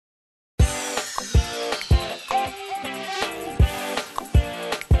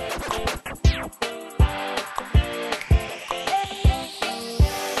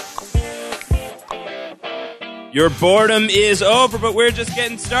Your boredom is over, but we're just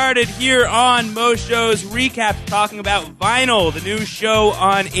getting started here on Mo Show's Recap, talking about Vinyl, the new show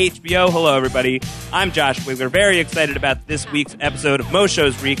on HBO. Hello, everybody. I'm Josh Wigler, very excited about this week's episode of Mo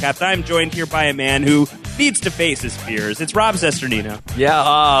Show's Recap. I'm joined here by a man who needs to face his fears. It's Rob Cesternino. Yeah,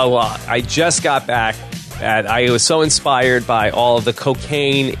 well, I just got back, and I was so inspired by all of the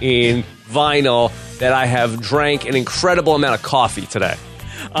cocaine in Vinyl that I have drank an incredible amount of coffee today.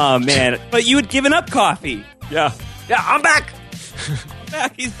 Oh, man. But you had given up coffee. Yeah, I'm back.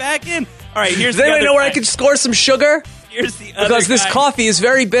 He's back in. All right, here's Does anybody know where I can score some sugar? Here's the other Because this guy. coffee is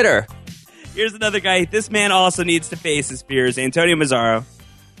very bitter. Here's another guy. This man also needs to face his fears. Antonio Mazzaro.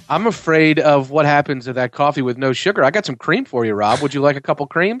 I'm afraid of what happens to that coffee with no sugar. I got some cream for you, Rob. Would you like a couple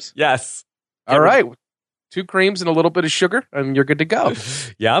creams? Yes. All right. 2 creams and a little bit of sugar, and you're good to go.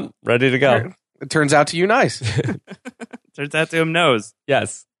 Yeah, I'm ready to go. It turns out to you nice. Turns out to him knows.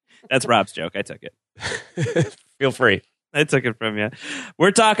 Yes. That's Rob's joke. I took it. Feel free. I took it from you.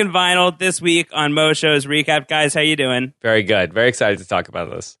 We're talking Vinyl this week on Mo Show's Recap. Guys, how you doing? Very good. Very excited to talk about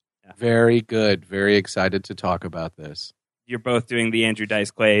this. Very good. Very excited to talk about this. You're both doing the Andrew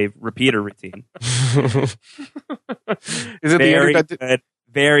Dice Clay repeater routine. Is it Very the good.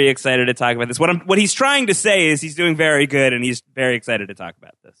 Very excited to talk about this. What he's trying to say is he's doing very good, and he's very excited to talk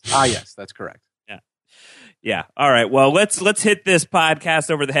about this. Ah, yes, that's correct. Yeah. All right. Well, let's hit this podcast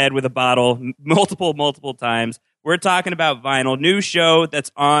over the head with a bottle multiple times. We're talking about Vinyl, new show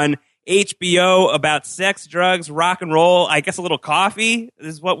that's on HBO about sex, drugs, rock and roll. I guess a little coffee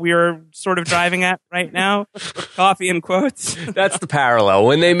is what we're sort of driving at right now. Coffee in quotes. That's the parallel.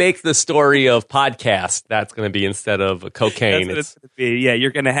 When they make the story of podcast, that's going to be instead of cocaine. That's what it's going to be. Yeah, you're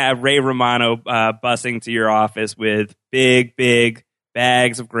going to have Ray Romano busing to your office with big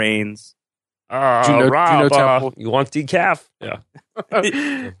bags of grains. Juno Temple. You want decaf? Yeah.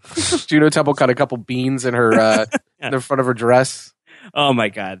 Juno Temple got a couple beans in her in the front of her dress. Oh my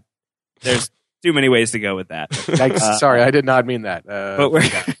God, there's too many ways to go with that. Yikes, sorry, I did not mean that. But we're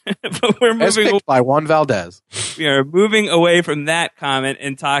as moving. picked by Juan Valdez. We are moving away from that comment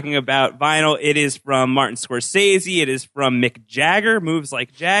and talking about Vinyl. It is from Martin Scorsese. It is from Mick Jagger, moves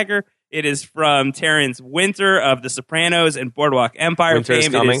like Jagger. It is from Terrence Winter of The Sopranos and Boardwalk Empire Winter's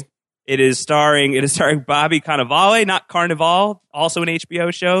fame. coming. It is starring Bobby Cannavale, not Carnival, also an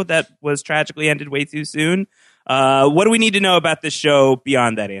HBO show that was tragically ended way too soon. What do we need to know about this show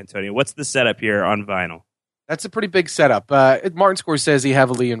beyond that, Antonio? What's the setup here on Vinyl? That's a pretty big setup. Martin Scorsese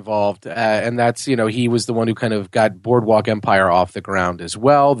heavily involved, and that's, he was the one who kind of got Boardwalk Empire off the ground as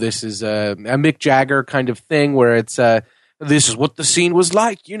well. This is a Mick Jagger kind of thing where it's this is what the scene was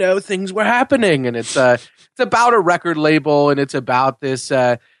like, things were happening, and it's about a record label, and it's about this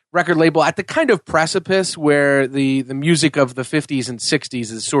record label at the kind of precipice where the music of the 50s and 60s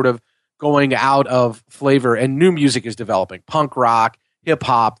is sort of going out of flavor and new music is developing. Punk rock, hip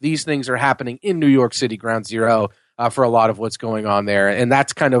hop, these things are happening in New York City, ground zero, for a lot of what's going on there. And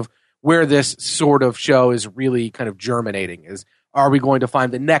that's kind of where this sort of show is really kind of germinating, is are we going to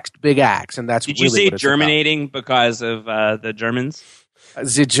find the next big acts? And that's Did really you say what it's germinating because of the Germans?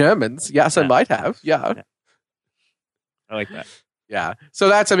 The Germans? Yes, I might have. Yeah. I like that. Yeah. So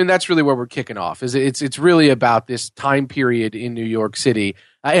that's really where we're kicking off. It's really about this time period in New York City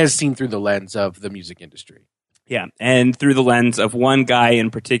as seen through the lens of the music industry. Yeah, and through the lens of one guy in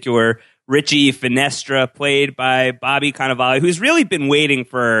particular, Richie Finestra, played by Bobby Cannavale, who's really been waiting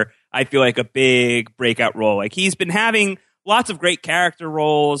for, I feel like, a big breakout role. Like, he's been having lots of great character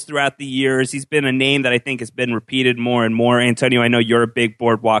roles throughout the years. He's been a name that I think has been repeated more and more. Antonio, I know you're a big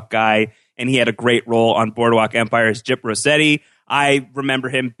Boardwalk guy, and he had a great role on Boardwalk Empire as Gyp Rossetti. I remember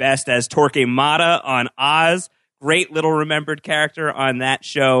him best as Torquemada on Oz. Great little remembered character on that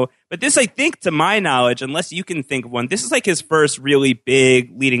show. But this, I think, to my knowledge, unless you can think of one, this is like his first really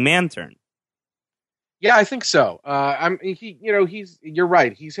big leading man turn. Yeah, I think so. You're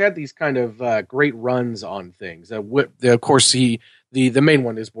right. He's had these kind of great runs on things. Of course, the main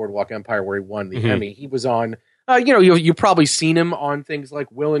one is Boardwalk Empire, where he won the Emmy. He was on. You've probably seen him on things like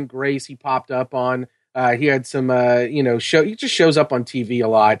Will and Grace. He popped up on. He had some, show. He just shows up on TV a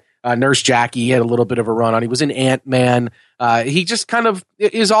lot. Nurse Jackie had a little bit of a run on. He was in Ant-Man. He just kind of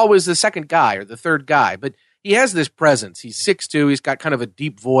is always the second guy or the third guy, but he has this presence. He's 6'2". He's got kind of a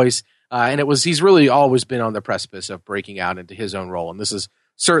deep voice, and he's really always been on the precipice of breaking out into his own role. And this is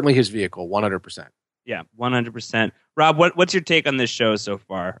certainly his vehicle, 100%. Yeah, 100%. Rob, what's your take on this show so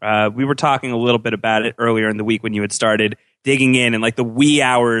far? We were talking a little bit about it earlier in the week when you had started digging in like the wee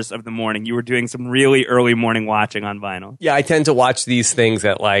hours of the morning. You were doing some really early morning watching on Vinyl. Yeah, I tend to watch these things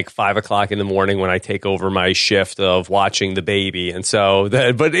at like 5 o'clock in the morning when I take over my shift of watching the baby. And so,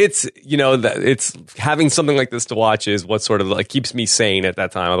 but it's, it's having something like this to watch is what sort of like keeps me sane at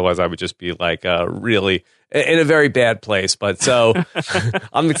that time. Otherwise, I would just be like really in a very bad place. But so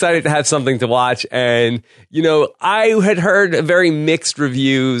I'm excited to have something to watch. And, I had heard very mixed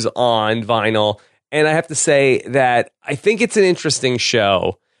reviews on Vinyl. And I have to say that I think it's an interesting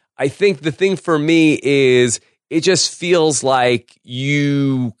show. I think the thing for me is it just feels like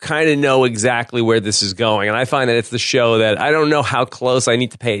you kind of know exactly where this is going. And I find that it's the show that I don't know how close I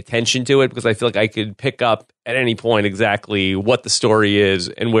need to pay attention to it because I feel like I could pick up at any point exactly what the story is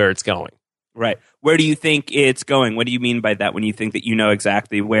and where it's going. Right. Where do you think it's going? What do you mean by that when you think that you know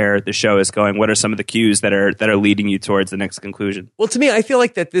exactly where the show is going? What are some of the cues that are leading you towards the next conclusion? Well, to me, I feel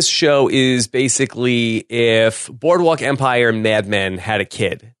like that this show is basically if Boardwalk Empire and Mad Men had a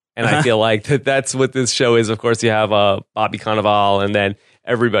kid. And I feel like that's what this show is. Of course, you have Bobby Cannavale and then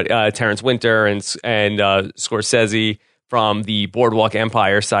everybody, Terrence Winter and Scorsese from the Boardwalk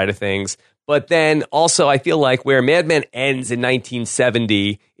Empire side of things. But then also, I feel like where Mad Men ends in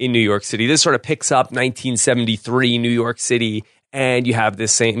 1970 in New York City, this sort of picks up 1973 New York City. And you have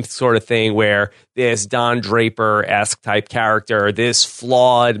this same sort of thing where this Don Draper-esque type character, this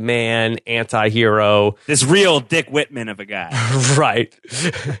flawed man, anti-hero. This real Dick Whitman of a guy. Right.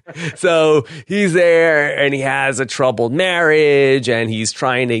 So he's there and he has a troubled marriage and he's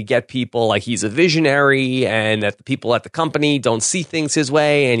trying to get people like he's a visionary and that the people at the company don't see things his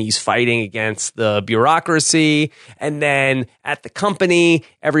way and he's fighting against the bureaucracy. And then at the company,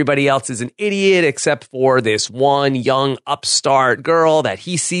 everybody else is an idiot except for this one young upstart girl that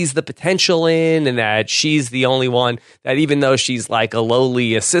he sees the potential in and that she's the only one that even though she's like a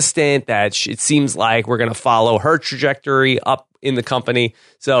lowly assistant that it seems like we're going to follow her trajectory up in the company.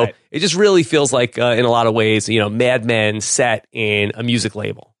 So It just really feels like in a lot of ways, Mad Men set in a music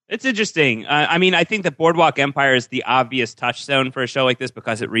label. It's interesting. I think that Boardwalk Empire is the obvious touchstone for a show like this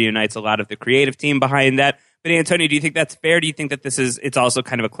because it reunites a lot of the creative team behind that. But Antonio, do you think that's fair? Do you think that it's also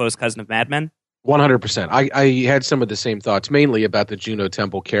kind of a close cousin of Mad Men? 100%. I had some of the same thoughts, mainly about the Juno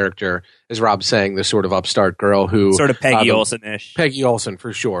Temple character, as Rob's saying, the sort of upstart girl who... Sort of Peggy Olsen-ish. Peggy Olsen,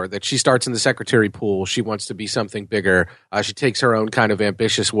 for sure. That she starts in the secretary pool. She wants to be something bigger. She takes her own kind of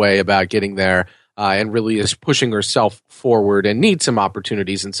ambitious way about getting there and really is pushing herself forward and needs some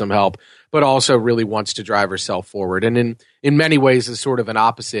opportunities and some help, but also really wants to drive herself forward. And in many ways is sort of an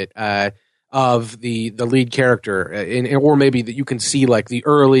opposite of the lead character, or maybe that you can see like the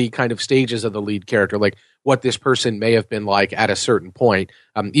early kind of stages of the lead character, like what this person may have been like at a certain point,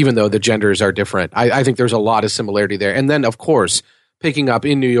 even though the genders are different. I think there's a lot of similarity there. And then, of course, picking up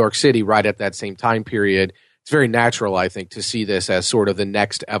in New York City right at that same time period, it's very natural, I think, to see this as sort of the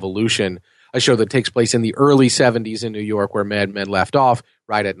next evolution, a show that takes place in the early 70s in New York where Mad Men left off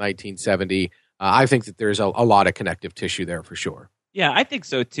right at 1970. I think that there's a lot of connective tissue there for sure. Yeah, I think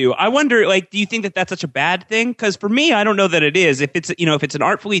so too. I wonder, do you think that that's such a bad thing? Because for me, I don't know that it is. If it's, if it's an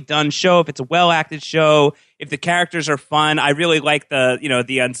artfully done show, if it's a well acted show, if the characters are fun, I really like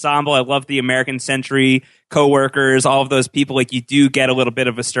the ensemble. I love the American Century coworkers, all of those people. Like you do get a little bit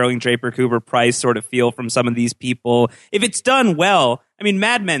of a Sterling Draper, Cooper Price sort of feel from some of these people. If it's done well,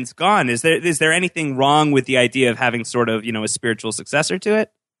 Mad Men's gone. Is there anything wrong with the idea of having sort of a spiritual successor to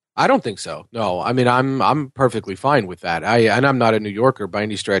it? I don't think so. No, I'm perfectly fine with that. And I'm not a New Yorker by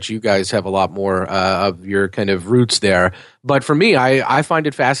any stretch. You guys have a lot more of your kind of roots there. But for me, I find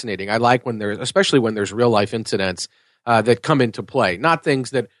it fascinating. I like especially when there's real life incidents that come into play, not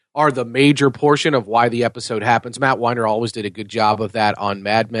things that are the major portion of why the episode happens. Matt Weiner always did a good job of that on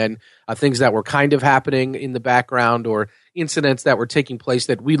Mad Men. Things that were kind of happening in the background or incidents that were taking place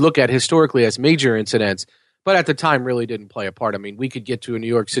that we look at historically as major incidents, but at the time really didn't play a part. We could get to a New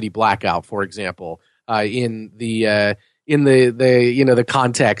York City blackout, for example, in the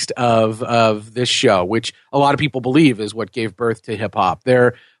context of this show, which a lot of people believe is what gave birth to hip hop.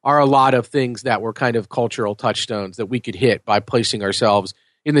 There are a lot of things that were kind of cultural touchstones that we could hit by placing ourselves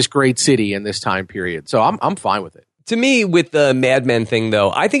in this great city in this time period. So I'm fine with it. To me, with the Mad Men thing,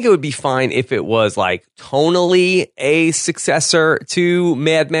 though, I think it would be fine if it was like tonally a successor to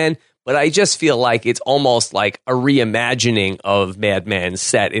Mad Men. But I just feel like it's almost like a reimagining of Mad Men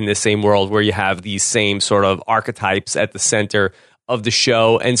set in the same world where you have these same sort of archetypes at the center of the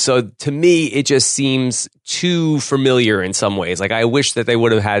show. And so to me, it just seems too familiar in some ways. Like I wish that they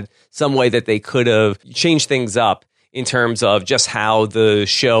would have had some way that they could have changed things up in terms of just how the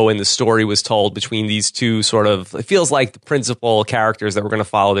show and the story was told between these two sort of, it feels like the principal characters that were going to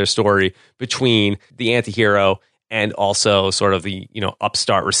follow their story between the antihero and also sort of the,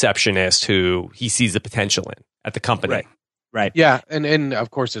 upstart receptionist who he sees the potential in at the company. Right. Yeah, and of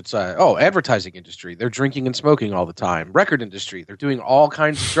course it's advertising industry. They're drinking and smoking all the time. Record industry. They're doing all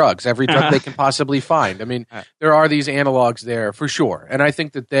kinds of drugs, every drug they can possibly find. I mean, there are these analogs there for sure, and I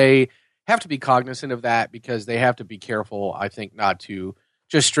think that they have to be cognizant of that because they have to be careful. I think not to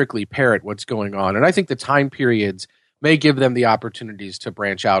just strictly parrot what's going on, and I think the time periods may give them the opportunities to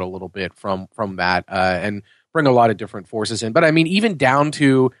branch out a little bit from that and bring a lot of different forces in. But I mean, even down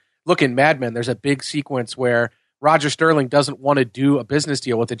to look in Mad Men, there's a big sequence where Roger Sterling doesn't want to do a business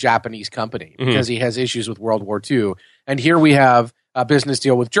deal with a Japanese company because he has issues with World War II. And here we have a business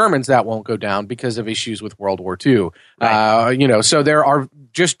deal with Germans that won't go down because of issues with World War II. Right. So there are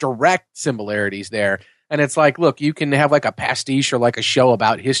just direct similarities there. And it's like, look, you can have like a pastiche or like a show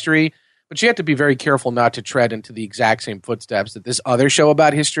about history, but you have to be very careful not to tread into the exact same footsteps that this other show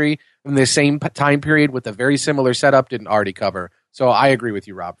about history in the same time period with a very similar setup didn't already cover. So I agree with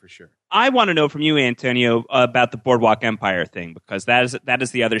you, Rob, for sure. I want to know from you, Antonio, about the Boardwalk Empire thing, because that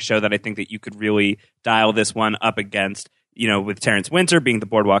is the other show that I think that you could really dial this one up against. With Terrence Winter being the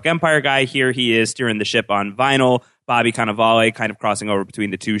Boardwalk Empire guy, here he is steering the ship on Vinyl. Bobby Cannavale kind of crossing over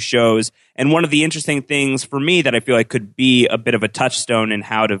between the two shows. And one of the interesting things for me that I feel like could be a bit of a touchstone in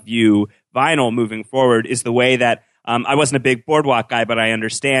how to view Vinyl moving forward is the way that I wasn't a big Boardwalk guy, but I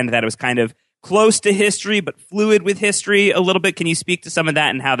understand that it was kind of close to history, but fluid with history a little bit. Can you speak to some of that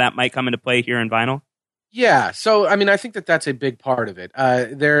and how that might come into play here in Vinyl? Yeah, so I mean, I think that that's a big part of it.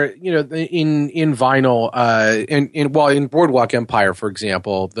 In Vinyl, in Boardwalk Empire, for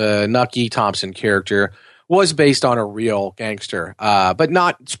example, the Nucky Thompson character was based on a real gangster, but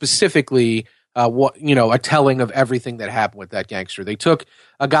not specifically a telling of everything that happened with that gangster. They took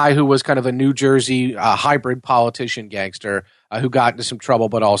a guy who was kind of a New Jersey hybrid politician gangster who got into some trouble,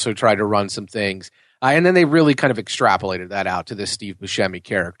 but also tried to run some things. And then they really kind of extrapolated that out to this Steve Buscemi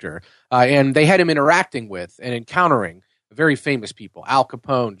character. And they had him interacting with and encountering very famous people, Al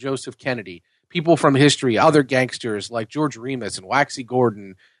Capone, Joseph Kennedy, people from history, other gangsters like George Remus and Waxy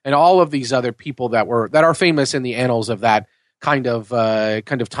Gordon, and all of these other people that are famous in the annals of that kind of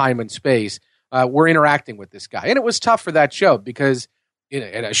time and space. Were interacting with this guy. And it was tough for that show because in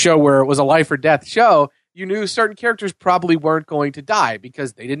a show where it was a life or death show, you knew certain characters probably weren't going to die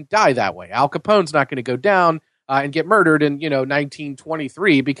because they didn't die that way. Al Capone's not going to go down and get murdered in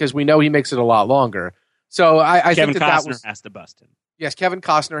 1923 because we know he makes it a lot longer. So I Kevin think that Costner has to bust him. Yes, Kevin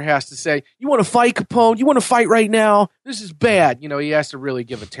Costner has to say, "You want to fight, Capone? You want to fight right now? This is bad." He has to really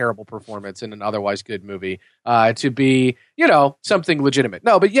give a terrible performance in an otherwise good movie to be, something legitimate.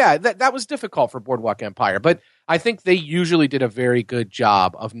 No, but yeah, that was difficult for Boardwalk Empire. But I think they usually did a very good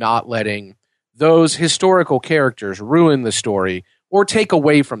job of not letting those historical characters ruin the story or take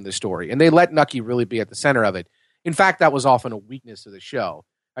away from the story. And they let Nucky really be at the center of it. In fact, that was often a weakness of the show.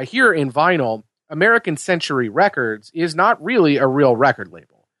 Here in Vinyl, American Century Records is not really a real record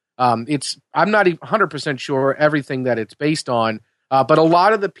label. I'm not 100% sure everything that it's based on, but a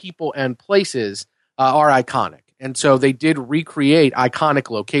lot of the people and places are iconic. And so they did recreate iconic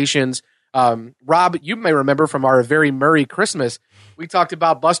locations. Rob, you may remember from our very Murray Christmas, we talked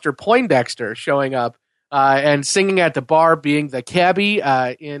about Buster Poindexter showing up and singing at the bar, being the cabbie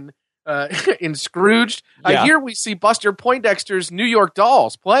in Scrooged. Here we see Buster Poindexter's New York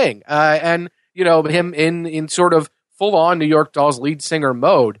Dolls playing, and him in sort of full-on New York Dolls lead singer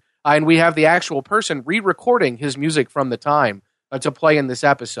mode. And we have the actual person re-recording his music from the time to play in this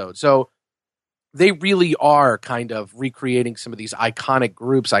episode. So they really are kind of recreating some of these iconic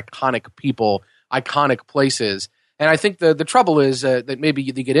groups, iconic people, iconic places. And I think the trouble is that maybe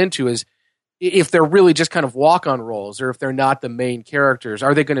you get into is if they're really just kind of walk-on roles or if they're not the main characters,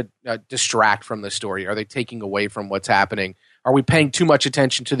 are they going to distract from the story? Are they taking away from what's happening? Are we paying too much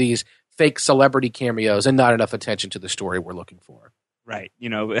attention to these fake celebrity cameos and not enough attention to the story we're looking for? Right.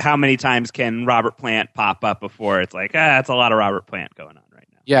 How many times can Robert Plant pop up before it's like, it's a lot of Robert Plant going on right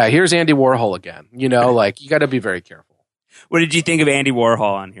now. Yeah, here's Andy Warhol again. You got to be very careful. What did you think of Andy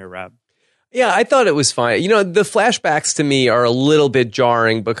Warhol on here, Rob? Yeah, I thought it was fine. The flashbacks to me are a little bit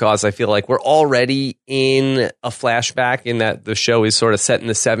jarring because I feel like we're already in a flashback in that the show is sort of set in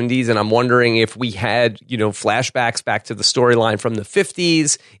the 70s. And I'm wondering if we had, flashbacks back to the storyline from the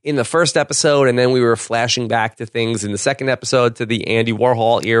 50s in the first episode. And then we were flashing back to things in the second episode to the Andy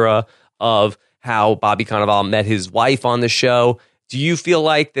Warhol era of how Bobby Cannavale met his wife on the show. Do you feel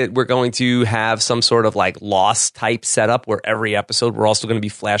like that we're going to have some sort of like Lost type setup where every episode we're also going to be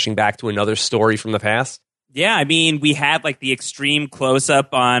flashing back to another story from the past? Yeah, I mean, we had like the extreme close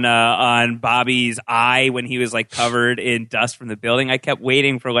up on Bobby's eye when he was like covered in dust from the building. I kept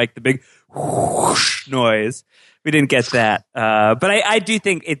waiting for like the big whoosh noise get that. But I do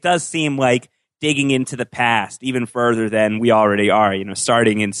think it does seem like digging into the past even further than we already are,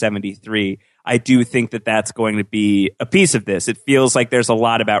 starting in 73. I do think that that's going to be a piece of this. It feels like there's a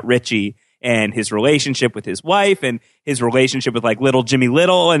lot about Richie and his relationship with his wife and his relationship with like little Jimmy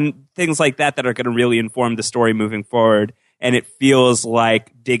Little and things like that are going to really inform the story moving forward. And it feels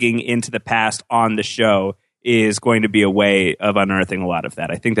like digging into the past on the show is going to be a way of unearthing a lot of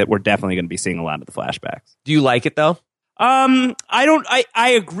that. I think that we're definitely going to be seeing a lot of the flashbacks. Do you like it though?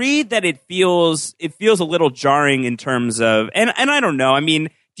 I agree that it feels a little jarring in terms of, and I don't know. I mean,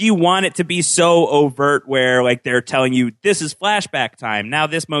 do you want it to be so overt where like they're telling you this is flashback time? Now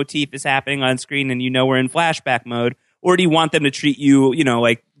this motif is happening on screen and we're in flashback mode. Or do you want them to treat you,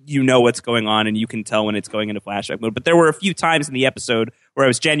 like what's going on and you can tell when it's going into flashback mode? But there were a few times in the episode where I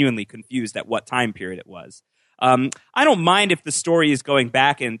was genuinely confused at what time period it was. I don't mind if the story is going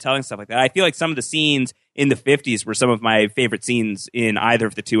back and telling stuff like that. I feel like some of the scenes in the 50s were some of my favorite scenes in either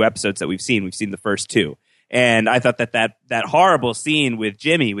of the two episodes that we've seen. We've seen the first two. And I thought that horrible scene with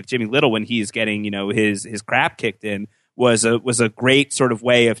Jimmy Little when he's getting, his crap kicked in was a great sort of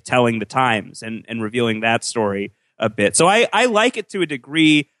way of telling the times and revealing that story a bit. So I like it to a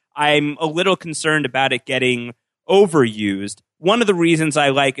degree. I'm a little concerned about it getting overused. One of the reasons I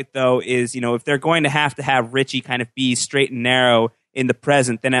like it, though, is, if they're going to have Richie kind of be straight and narrow in the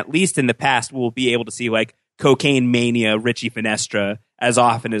present, then at least in the past, we'll be able to see like cocaine mania Richie Finestra as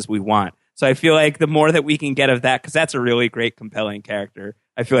often as we want. So I feel like the more that we can get of that, because that's a really great, compelling character,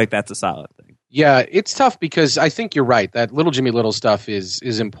 I feel like that's a solid thing. Yeah, it's tough because I think you're right. That little Jimmy Little stuff is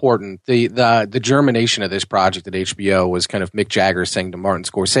important. The germination of this project at HBO was kind of Mick Jagger saying to Martin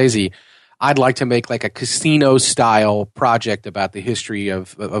Scorsese, I'd like to make like a casino-style project about the history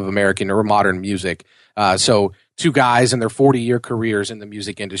of American or modern music. So two guys and their 40-year careers in the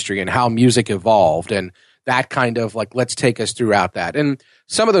music industry and how music evolved and that kind of like, let's take us throughout that. And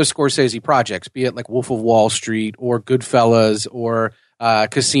some of those Scorsese projects, be it like Wolf of Wall Street or Goodfellas or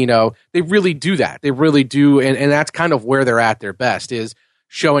Casino, they really do that. They really do. And that's kind of where they're at their best, is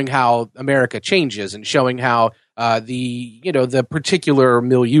showing how America changes and showing how the particular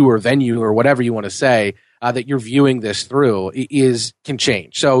milieu or venue or whatever you want to say that you're viewing this through can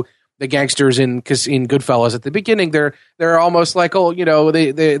change. So the gangsters in Goodfellas at the beginning, they're almost like,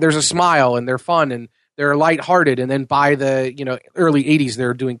 there's a smile and they're fun and they're lighthearted, and then by the early 80s,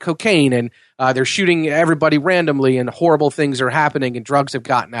 they're doing cocaine and they're shooting everybody randomly, and horrible things are happening, and drugs have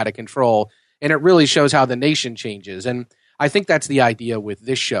gotten out of control. And it really shows how the nation changes. And I think that's the idea with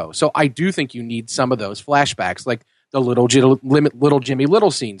this show. So I do think you need some of those flashbacks, like the little Jimmy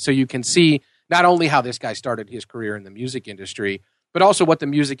Little scene, so you can see not only how this guy started his career in the music industry, but also what the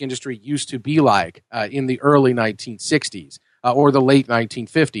music industry used to be like in the early 1960s or the late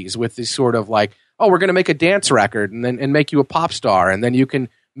 1950s, with this sort of like, oh, we're going to make a dance record and make you a pop star, and then you can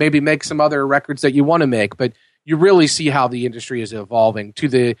maybe make some other records that you want to make. But you really see how the industry is evolving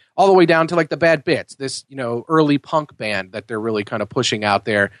all the way down to like the Bad Bits, this early punk band that they're really kind of pushing out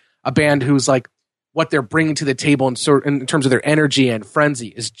there, a band who's like what they're bringing to the table in terms of their energy and frenzy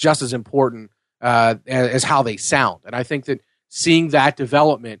is just as important as how they sound. And I think that seeing that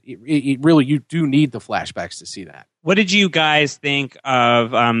development, it really, you do need the flashbacks to see that. What did you guys think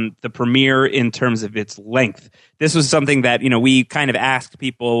of the premiere in terms of its length? This was something that, we kind of asked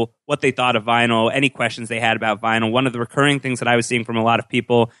people what they thought of vinyl, any questions they had about vinyl. One of the recurring things that I was seeing from a lot of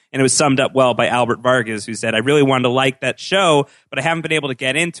people, and it was summed up well by Albert Vargas, who said, I really wanted to like that show, but I haven't been able to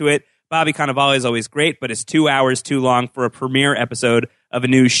get into it. Bobby Cannavale is always great, but it's 2 hours too long for a premiere episode of a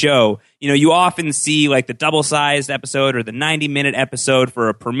new show. You often see like the double-sized episode or the 90-minute episode for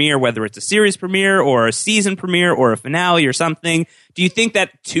a premiere, whether it's a series premiere or a season premiere or a finale or something. Do you think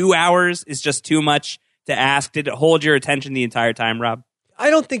that 2 hours is just too much to ask? Did it hold your attention the entire time, Rob? I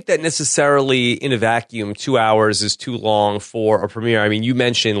don't think that necessarily in a vacuum 2 hours is too long for a premiere. I mean, you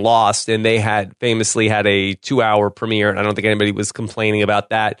mentioned Lost, and they famously had a 2 hour premiere, and I don't think anybody was complaining about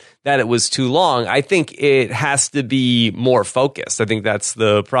that it was too long. I think it has to be more focused. I think that's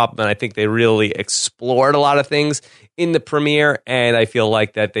the problem, and I think they really explored a lot of things in the premiere, and I feel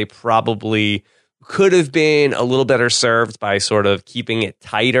like that they probably could have been a little better served by sort of keeping it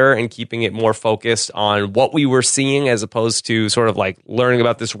tighter and keeping it more focused on what we were seeing as opposed to sort of like learning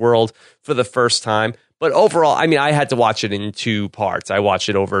about this world for the first time. But overall, I mean, I had to watch it in 2 parts. I watched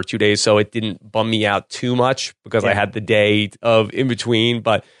it over 2 days, so it didn't bum me out too much because I had the day of in between.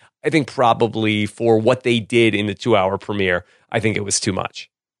 But I think probably for what they did in the 2 hour premiere, I think it was too much.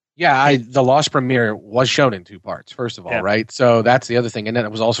 Yeah, the Lost premiere was shown in 2 parts, first of all, right? So that's the other thing. And then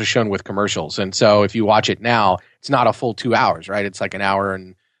it was also shown with commercials. And so if you watch it now, it's not a full 2 hours, right? It's like an hour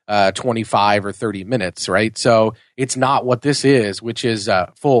and 25 or 30 minutes, right? So it's not what this is, which is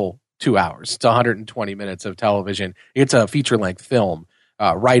full 2 hours. It's 120 minutes of television. It's a feature-length film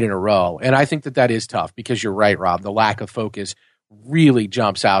right in a row. And I think that is tough because you're right, Rob. The lack of focus really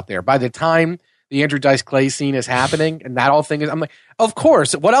jumps out there. By the time the Andrew Dice Clay scene is happening and that whole thing is, I'm like, of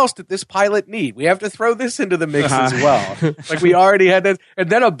course, what else did this pilot need? We have to throw this into the mix as well. Like we already had this, and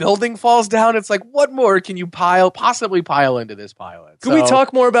then a building falls down. It's like, what more can you possibly pile into this pilot? Can we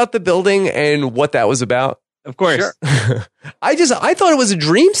talk more about the building and what that was about? Of course. Sure. I thought it was a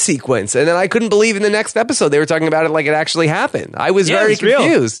dream sequence, and then I couldn't believe in the next episode they were talking about it like it actually happened. I was very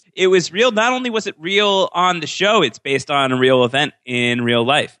confused. It was real. Not only was it real on the show, it's based on a real event in real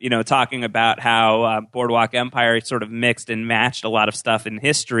life. You know, talking about how Boardwalk Empire sort of mixed and matched a lot of stuff in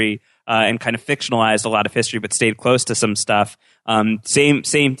history and kind of fictionalized a lot of history, but stayed close to some stuff.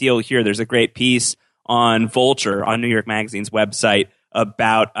 Same deal here. There's a great piece on Vulture on New York Magazine's website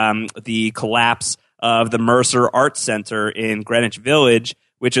about the collapse of the Mercer Arts Center in Greenwich Village,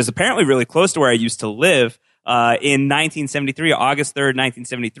 which is apparently really close to where I used to live. In 1973, August 3rd,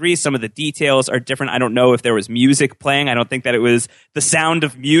 1973, some of the details are different. I don't know if there was music playing. I don't think that it was the sound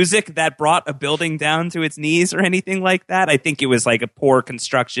of music that brought a building down to its knees or anything like that. I think it was like a poor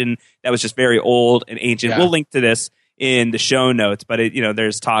construction that was just very old and ancient. Yeah. We'll link to this in the show notes, but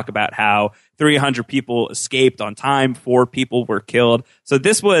there's talk about how 300 people escaped on time, 4 people were killed. So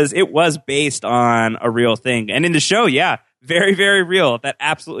it was based on a real thing. And in the show, yeah, very, very real. That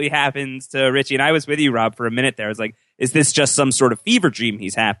absolutely happens to Richie. And I was with you, Rob, for a minute there. I was like, is this just some sort of fever dream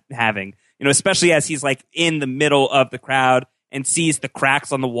he's having? Especially as he's like in the middle of the crowd and sees the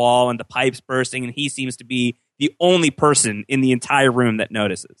cracks on the wall and the pipes bursting, and he seems to be the only person in the entire room that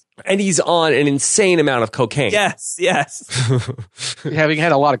notices. And he's on an insane amount of cocaine. Yes. Having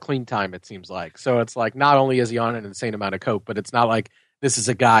had a lot of clean time, it seems like. So it's like not only is he on an insane amount of coke, but it's not like this is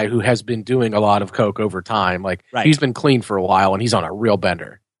a guy who has been doing a lot of coke over time. Like He's been clean for a while and he's on a real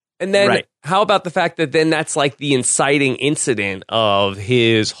bender. And then how about the fact that then that's like the inciting incident of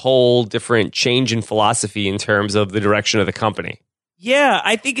his whole different change in philosophy in terms of the direction of the company? Yeah,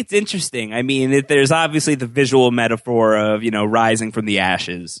 I think it's interesting. I mean, there's obviously the visual metaphor of, rising from the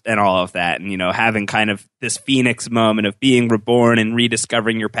ashes and all of that, and, having kind of this phoenix moment of being reborn and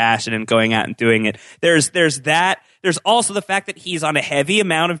rediscovering your passion and going out and doing it. There's that. There's also the fact that he's on a heavy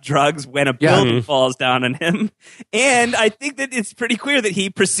amount of drugs when a building falls down on him. And I think that it's pretty clear that he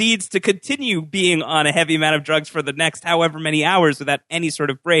proceeds to continue being on a heavy amount of drugs for the next however many hours without any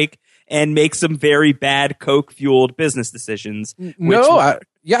sort of break, and make some very bad coke-fueled business decisions.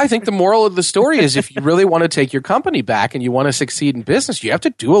 I think the moral of the story is if you really want to take your company back and you want to succeed in business, you have to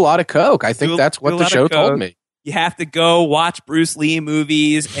do a lot of coke. I think that's what the show told me. You have to go watch Bruce Lee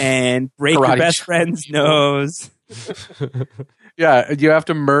movies and break your best friend's nose. Yeah, you have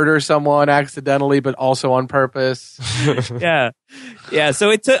to murder someone accidentally, but also on purpose. Yeah. So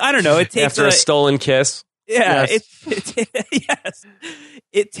I don't know. It takes after a stolen kiss. Yeah, yes.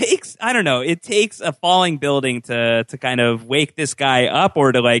 It takes, I don't know, it takes a falling building to kind of wake this guy up,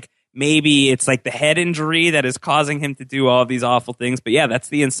 or to like, maybe it's like the head injury that is causing him to do all of these awful things. But yeah, that's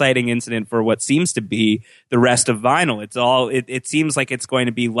the inciting incident for what seems to be the rest of Vinyl. It seems like it's going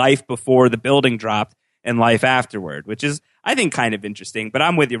to be life before the building dropped and life afterward, which is, I think, kind of interesting. But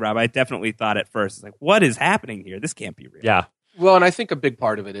I'm with you, Rob. I definitely thought at first, it's like, what is happening here? This can't be real. Yeah. Well, and I think a big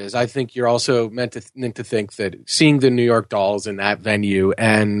part of it is I think you're also meant to think that seeing the New York Dolls in that venue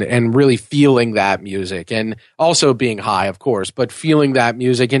and really feeling that music, and also being high, of course, but feeling that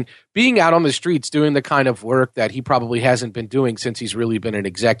music and being out on the streets doing the kind of work that he probably hasn't been doing since he's really been an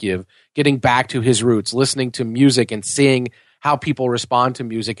executive, getting back to his roots, listening to music and seeing how people respond to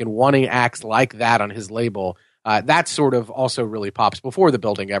music and wanting acts like that on his label. That sort of also really pops before the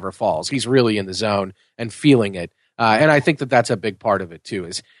building ever falls. He's really in the zone and feeling it. And I think that that's a big part of it, too,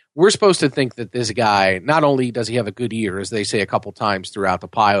 is we're supposed to think that this guy, not only does he have a good ear, as they say a couple times throughout the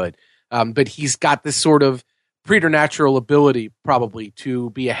pilot, but he's got this sort of preternatural ability probably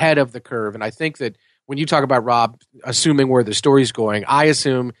to be ahead of the curve. And I think that when you talk about Rob assuming where the story's going, I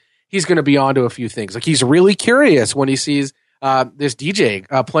assume he's going to be onto a few things. Like he's really curious when he sees this DJ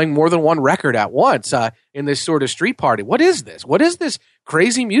playing more than one record at once in this sort of street party. What is this? What is this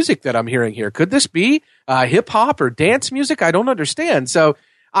crazy music that I'm hearing here? Could this be hip hop or dance music? I don't understand. So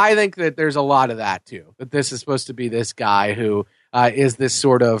I think that there's a lot of that too, that this is supposed to be this guy who is this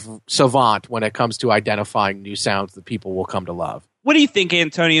sort of savant when it comes to identifying new sounds that people will come to love. What do you think,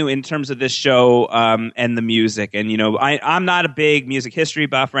 Antonio, in terms of this show and the music? And, I'm not a big music history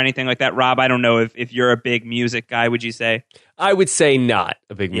buff or anything like that. Rob, I don't know if you're a big music guy, would you say? I would say not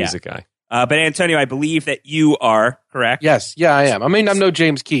a big music guy. But Antonio, I believe that you are correct. Yes, yeah, I am. I mean, I'm no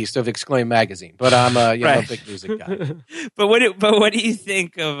James Keast of Exclaim magazine, but I'm a big music guy. But what do you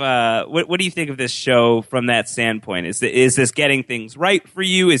think of what do you think of this show from that standpoint? Is this getting things right for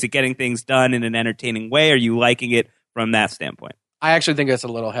you? Is it getting things done in an entertaining way? Are you liking it from that standpoint? I actually think it's a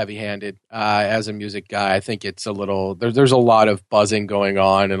little heavy-handed as a music guy. I think it's a little there's a lot of buzzing going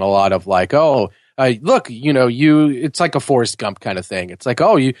on and a lot of like, look, it's like a Forrest Gump kind of thing. It's like,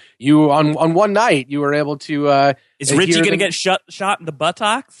 you on one night you were able to. Is Richie going to get shot in the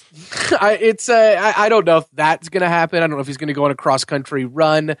buttocks? I don't know if that's going to happen. I don't know if he's going to go on a cross-country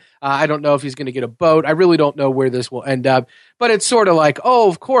run. I don't know if he's going to get a boat. I really don't know where this will end up. But it's sort of like,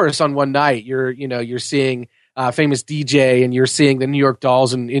 of course, on one night you're seeing famous DJ and you're seeing the New York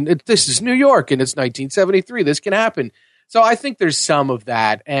Dolls and this is New York and it's 1973. This can happen. So I think there's some of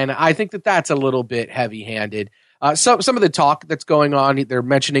that, and I think that that's a little bit heavy-handed. Some of the talk that's going on, they're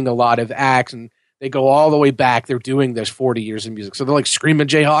mentioning a lot of acts, and they go all the way back. They're doing this 40 years in music. So they're like Screamin'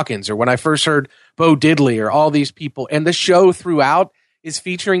 Jay Hawkins, or when I first heard Bo Diddley, or all these people. And the show throughout is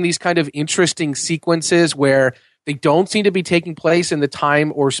featuring these kind of interesting sequences where they don't seem to be taking place in the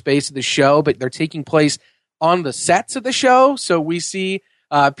time or space of the show, but they're taking place on the sets of the show. So we see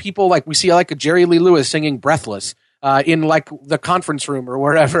people we see a Jerry Lee Lewis singing Breathless in like the conference room or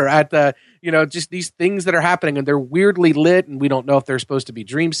wherever at the, just these things that are happening, and they're weirdly lit, and we don't know if they're supposed to be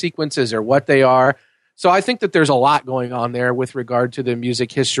dream sequences or what they are. So I think that there's a lot going on there with regard to the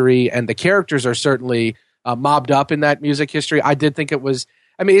music history, and the characters are certainly mobbed up in that music history. I did think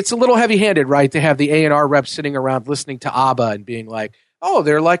it's a little heavy-handed, right, to have the A&R reps sitting around listening to ABBA and being like, oh,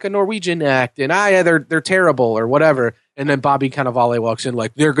 they're like a Norwegian act, and they're terrible or whatever. And then Bobby Cannavale walks in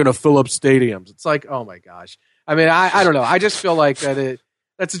like, they're going to fill up stadiums. It's like, oh my gosh. I mean, I don't know. I just feel like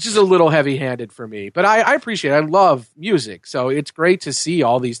that's just a little heavy-handed for me. But I appreciate it. I love music. So it's great to see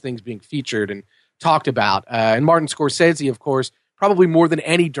all these things being featured and talked about. And Martin Scorsese, of course, probably more than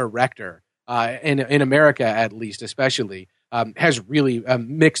any director in America, at least, especially, has really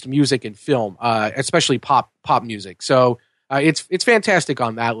mixed music and film, especially pop music. So it's fantastic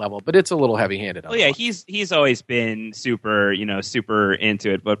on that level, but it's a little heavy-handed. Well, yeah, he's always been super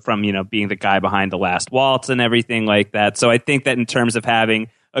into it, but from being the guy behind The Last Waltz and everything like that. So I think that in terms of having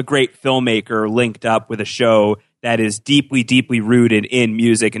a great filmmaker linked up with a show that is deeply, deeply rooted in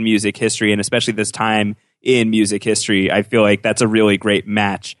music and music history, and especially this time in music history, I feel like that's a really great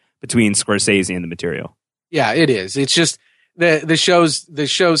match between Scorsese and the material. Yeah, it is. It's just the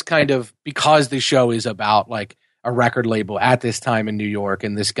show's kind of, because the show is about like a record label at this time in New York,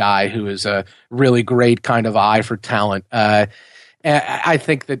 and this guy who is a really great kind of eye for talent. I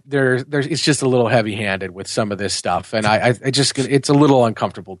think that it's just a little heavy-handed with some of this stuff, and it's a little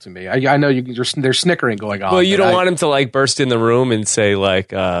uncomfortable to me. I know there's snickering going on. Well, you don't want him to like burst in the room and say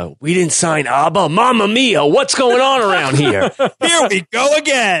like, "We didn't sign ABBA, Mamma Mia, what's going on around here?" Here we go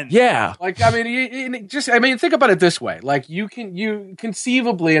again. Yeah, think about it this way: like you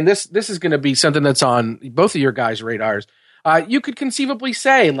conceivably, and this is going to be something that's on both of your guys' radars. You could conceivably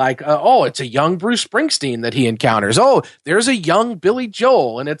say like, it's a young Bruce Springsteen that he encounters. Oh, there's a young Billy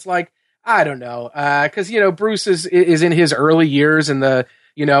Joel. And it's like, I don't know. Cause Bruce is in his early years in the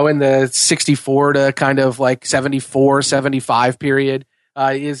 64 to kind of like 74, 75 period,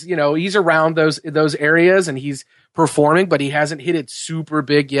 he's around those areas and he's performing, but he hasn't hit it super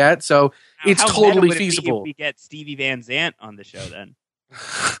big yet. So it's totally feasible. If we get Stevie Van Zandt on the show then.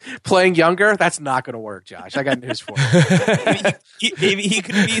 Playing younger, that's not going to work, Josh. I got news for you. Maybe he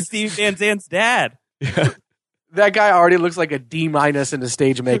could be Stevie Van Zandt's dad. Yeah. That guy already looks like a D- in a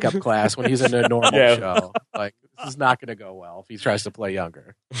stage makeup class when he's in a normal show. Like, this is not going to go well if he tries to play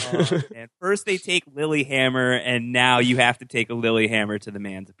younger. And first they take Lilyhammer, and now you have to take a Lilyhammer to the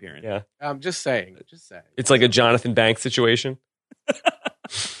man's appearance. Yeah, I'm just saying. It's like a Jonathan Banks situation.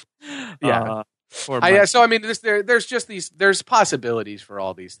 Yeah. So I mean, there's just there's possibilities for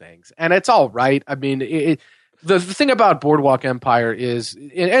all these things, and it's all right. I mean, the thing about Boardwalk Empire is,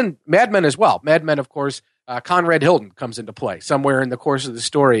 and Mad Men as well. Mad Men, of course, Conrad Hilton comes into play somewhere in the course of the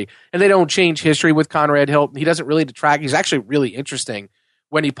story, and they don't change history with Conrad Hilton. He doesn't really detract. He's actually really interesting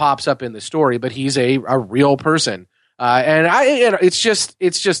when he pops up in the story, but he's a real person, and it's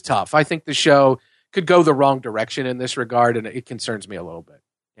just tough. I think the show could go the wrong direction in this regard, and it concerns me a little bit.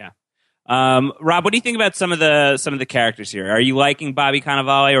 Rob, what do you think about some of the characters here? Are you liking Bobby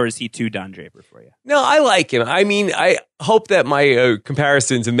Cannavale, or is he too Don Draper for you? No, I like him. I mean, I hope that my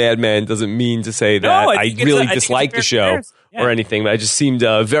comparison to Mad Men doesn't mean to say that I really dislike the show or anything. But I just seemed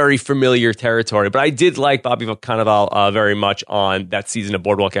very familiar territory. But I did like Bobby Cannavale very much on that season of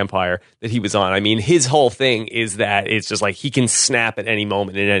Boardwalk Empire that he was on. I mean, his whole thing is that it's just like he can snap at any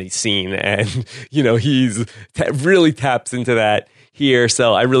moment in any scene. And, he's really taps into that here.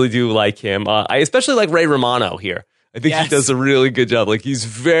 So I really do like him. I especially like Ray Romano here. I think he does a really good job. Like, he's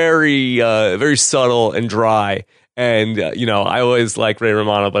very, very subtle and dry. And, I always like Ray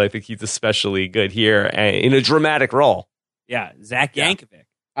Romano, but I think he's especially good here and in a dramatic role. Yeah, Zach Yankovic.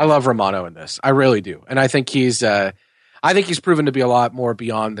 I love Romano in this. I really do. And I think he's proven to be a lot more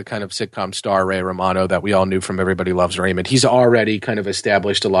beyond the kind of sitcom star Ray Romano that we all knew from Everybody Loves Raymond. He's already kind of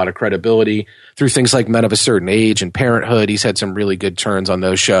established a lot of credibility through things like Men of a Certain Age and Parenthood. He's had some really good turns on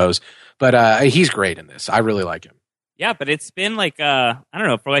those shows. But he's great in this. I really like him. Yeah, but it's been like I don't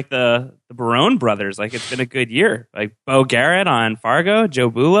know, for like the Barone brothers, like it's been a good year. Like Bo Garrett on Fargo, Joe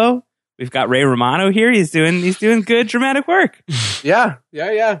Bulo. We've got Ray Romano here. He's doing good dramatic work. Yeah.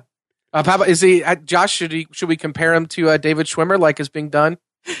 How about, is he Josh? Should we compare him to David Schwimmer like is being done?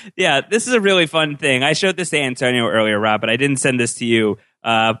 Yeah, this is a really fun thing. I showed this to Antonio earlier, Rob, but I didn't send this to you.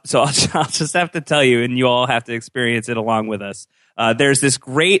 So I'll just have to tell you, and you all have to experience it along with us. There's this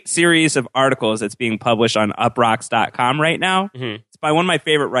great series of articles that's being published on uprocks.com right now. Mm-hmm. It's by one of my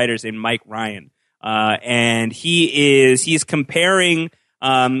favorite writers named Mike Ryan. And he's comparing,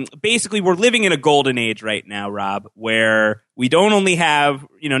 basically we're living in a golden age right now, Rob, where we don't only have,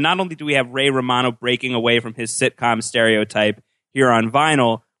 not only do we have Ray Romano breaking away from his sitcom stereotype here on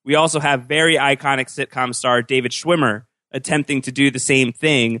vinyl, we also have very iconic sitcom star David Schwimmer attempting to do the same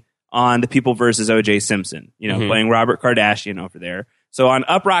thing on The People versus O.J. Simpson, playing Robert Kardashian over there. So on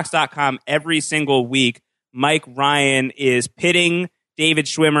uprocks.com, every single week, Mike Ryan is pitting David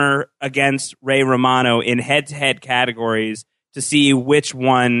Schwimmer against Ray Romano in head-to-head categories to see which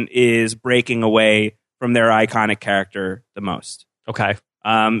one is breaking away from their iconic character the most. Okay.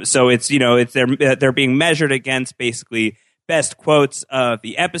 So it's they're being measured against basically best quotes of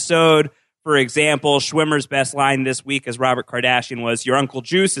the episode. For example, Schwimmer's best line this week as Robert Kardashian was, "Your Uncle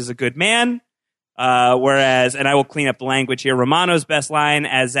Juice is a good man." Whereas, and I will clean up the language here, Romano's best line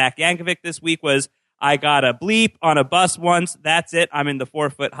as Zach Yankovic this week was, "I got a bleep on a bus once. That's it. I'm in the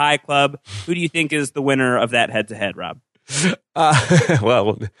 4 Foot High Club." Who do you think is the winner of that head-to-head, Rob?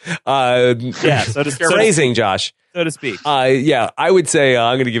 Phrasing, Josh. So to speak. I would say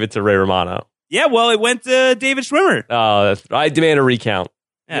I'm going to give it to Ray Romano. Yeah, well, it went to David Schwimmer. I demand a recount.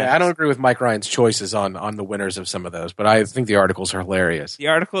 Yeah, I don't agree with Mike Ryan's choices on the winners of some of those, but I think the articles are hilarious. The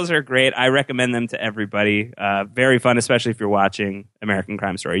articles are great. I recommend them to everybody. Very fun, especially if you're watching American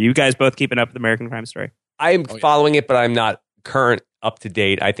Crime Story. You guys both keeping up with American Crime Story? I'm following it, but I'm not current up to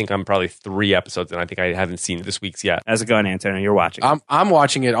date. I think I'm probably 3 episodes, and I think I haven't seen this week's yet. How's it going, Antonio? You're watching. I'm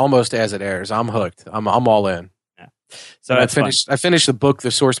watching it almost as it airs. I'm hooked. I'm all in. So I finished the book, the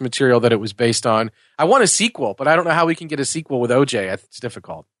source material that it was based on. I want a sequel, but I don't know how we can get a sequel with OJ. It's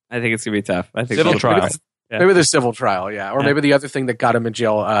difficult. I think it's gonna be tough. I think civil trial. Maybe the civil trial, or maybe the other thing that got him in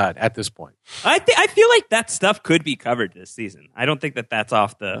jail at this point. I feel like that stuff could be covered this season. I don't think that's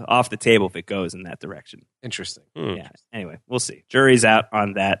off the table if it goes in that direction. Interesting. Yeah. Anyway, we'll see. Jury's out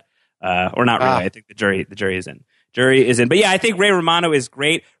on that, or not really. I think the jury is in. Jury is in. But yeah, I think Ray Romano is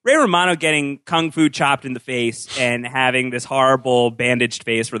great. Ray Romano getting kung fu chopped in the face and having this horrible bandaged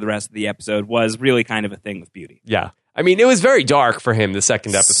face for the rest of the episode was really kind of a thing of beauty. Yeah. I mean, it was very dark for him, the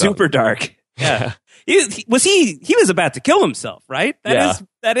second episode. Super dark. Yeah. He was about to kill himself, right?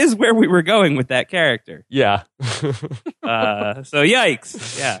 That is where we were going with that character. Yeah. So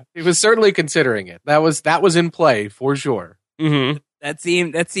yikes. Yeah. He was certainly considering it. That was in play for sure. Mm-hmm. That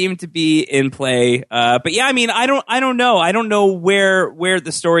seemed to be in play. But yeah, I mean, I don't know. I don't know where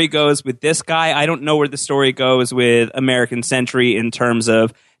the story goes with this guy. I don't know where the story goes with American Century in terms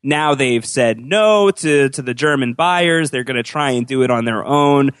of now they've said no to the German buyers. They're going to try and do it on their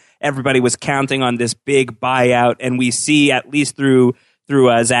own. Everybody was counting on this big buyout, and we see, at least through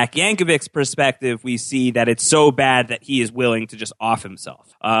Zach Yankovic's perspective, we see that it's so bad that he is willing to just off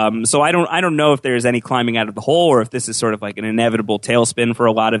himself. So I don't know if there's any climbing out of the hole or if this is sort of like an inevitable tailspin for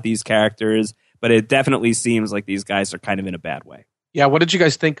a lot of these characters, but it definitely seems like these guys are kind of in a bad way. Yeah, what did you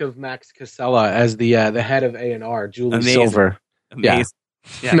guys think of Max Casella as the head of A&R, Julie Silver? Amazing.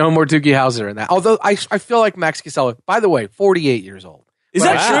 Yeah. No more Doogie Howser in that. Although I feel like Max Casella, by the way, 48 years old. Is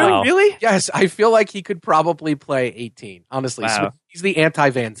that true? Really? Yes, I feel like he could probably play 18. Honestly, wow. So he's the anti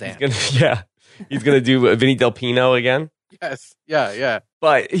Van Zandt. He's gonna do Vinny Del Pino again. Yes. Yeah.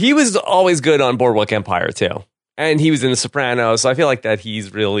 But he was always good on Boardwalk Empire too. And he was in The Sopranos, so I feel like that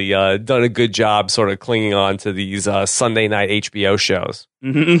he's really done a good job sort of clinging on to these Sunday night HBO shows.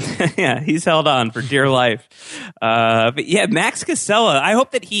 Mm-hmm. Yeah, he's held on for dear life. But yeah, Max Casella, I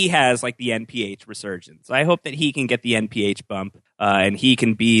hope that he has like the NPH resurgence. I hope that he can get the NPH bump and he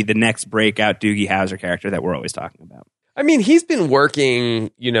can be the next breakout Doogie Howser character that we're always talking about. I mean, he's been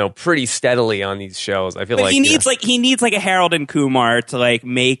working, pretty steadily on these shows. I feel but like he needs like a Harold and Kumar to like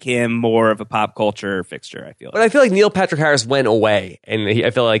make him more of a pop culture fixture. I feel like. But I feel like Neil Patrick Harris went away, and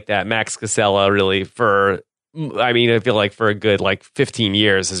I feel like that Max Casella really I feel like for a good like 15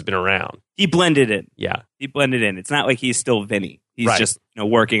 years has been around. He blended in. Yeah, he blended in. It's not like he's still Vinny. He's right. just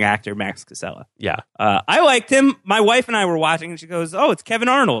working actor Max Casella. Yeah. I liked him. My wife and I were watching, and she goes, "Oh, it's Kevin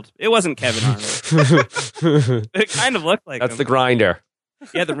Arnold." It wasn't Kevin Arnold. It kind of looked like That's him. the Grinder.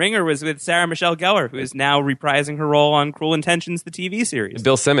 Yeah, The Ringer was with Sarah Michelle Gellar, who is now reprising her role on Cruel Intentions, the TV series.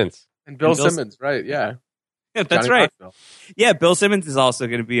 Bill Simmons. And Bill Simmons, right? Yeah. Yeah, that's Johnny right. Knoxville. Yeah, Bill Simmons is also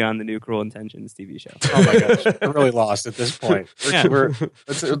going to be on the new Cruel Intentions TV show. Oh my gosh, I'm really lost at this point.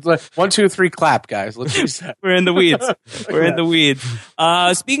 Let's 1, 2, 3, clap, guys. Let's reset. We're in the weeds. We're in the weeds.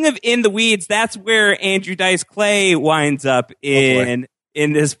 Speaking of in the weeds, that's where Andrew Dice Clay winds up in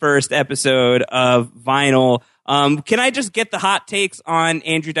this first episode of Vinyl. Can I just get the hot takes on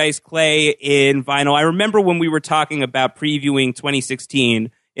Andrew Dice Clay in Vinyl? I remember when we were talking about previewing 2016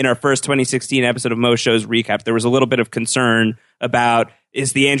 in our first 2016 episode of Mo Show's Recap, there was a little bit of concern about,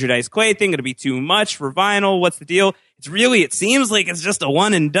 is the Andrew Dice Clay thing going to be too much for Vinyl? What's the deal? It seems like it's just a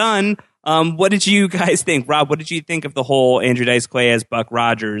one and done. What did you guys think? Rob, what did you think of the whole Andrew Dice Clay as Buck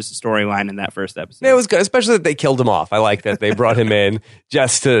Rogers storyline in that first episode? It was good, especially that they killed him off. I like that they brought him in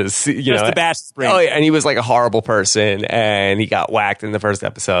just to see, just to bash his brain. Oh, yeah, and he was like a horrible person, and he got whacked in the first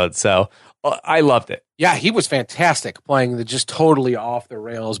episode. So I loved it. Yeah, he was fantastic playing the just totally off the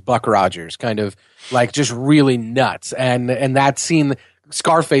rails Buck Rogers, kind of like just really nuts. And that scene,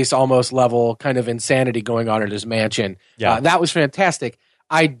 Scarface almost level kind of insanity going on at his mansion. Yeah. That was fantastic.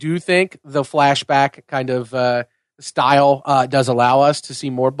 I do think the flashback kind of style does allow us to see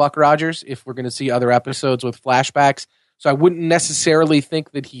more Buck Rogers if we're going to see other episodes with flashbacks. So I wouldn't necessarily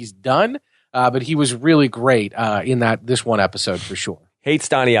think that he's done, but he was really great in this one episode for sure. Hates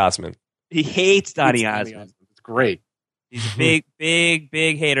Donny Osmond. He hates Donny Osmond. It's great. He's a big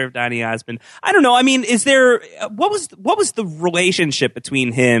hater of Donny Osmond. I don't know. I mean, is there what was the relationship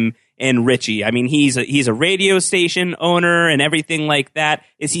between him and Richie? I mean, he's a radio station owner and everything like that.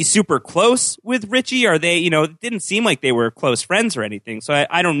 Is he super close with Richie? Are they? It didn't seem like they were close friends or anything. So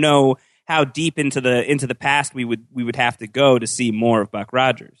I don't know how deep into the past we would have to go to see more of Buck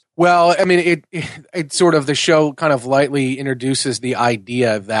Rogers. Well, I mean, it sort of, the show kind of lightly introduces the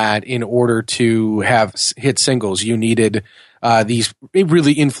idea that in order to have hit singles, you needed these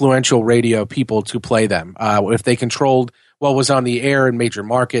really influential radio people to play them. If they controlled what was on the air in major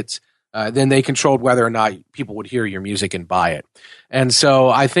markets, then they controlled whether or not people would hear your music and buy it. And so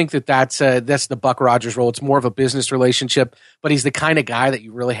I think that's the Buck Rogers role. It's more of a business relationship, but he's the kind of guy that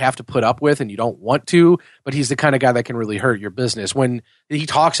you really have to put up with and you don't want to, but he's the kind of guy that can really hurt your business. When he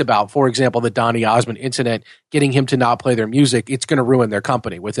talks about, for example, the Donny Osmond incident, getting him to not play their music, it's going to ruin their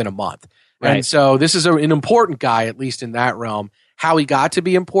company within a month. Right. And so this is an important guy, at least in that realm. How he got to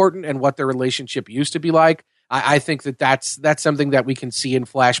be important and what their relationship used to be like, I think that's something that we can see in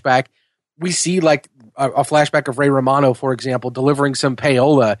flashback. We see like a flashback of Ray Romano, for example, delivering some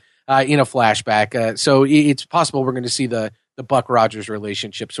payola in a flashback. So it's possible we're going to see the Buck Rogers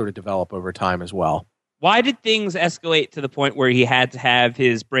relationship sort of develop over time as well. Why did things escalate to the point where he had to have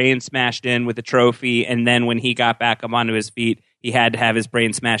his brain smashed in with a trophy, and then when he got back up onto his feet, he had to have his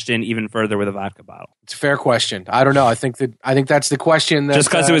brain smashed in even further with a vodka bottle? It's a fair question. I don't know. I think that's the question. That, just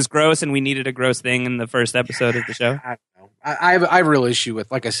because it was gross and we needed a gross thing in the first episode of the show? I don't know. I have a real issue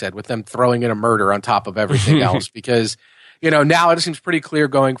with, like I said, with them throwing in a murder on top of everything else because, now it seems pretty clear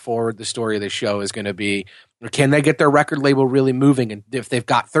going forward the story of the show is going to be, can they get their record label really moving? And if they've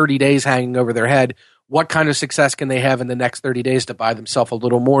got 30 days hanging over their head, what kind of success can they have in the next 30 days to buy themselves a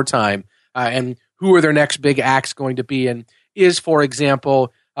little more time? And who are their next big acts going to be? And is, for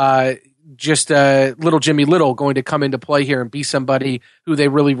example, just little Jimmy Little going to come into play here and be somebody who they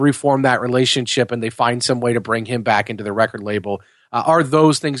really reform that relationship and they find some way to bring him back into the record label? Are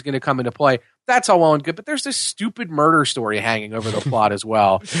those things going to come into play? That's all well and good, but there's this stupid murder story hanging over the plot as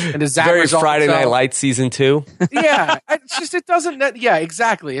well. And does that Very resolve Friday itself? Night Lights season 2. Yeah, it's just it doesn't. Yeah,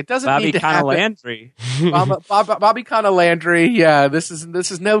 exactly. It doesn't Bobby need to happen. Landry. Bobby Conner Landry. Yeah, this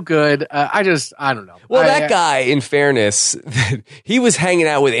is no good. I don't know. Well, that guy, in fairness, he was hanging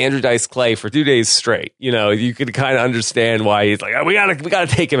out with Andrew Dice Clay for 2 days straight. You know, you could kind of understand why he's like, oh, we gotta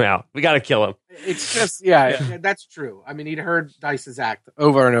take him out. We gotta kill him. It's just, yeah, that's true. I mean, he'd heard Dice's act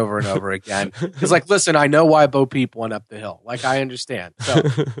over and over and over again. He's like, listen, I know why Bo Peep went up the hill. Like, I understand. So,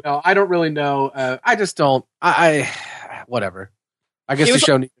 no, I don't really know. I just don't. Whatever. I guess the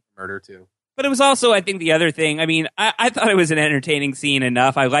show needs murder too. But it was also, I think, the other thing. I mean, I thought it was an entertaining scene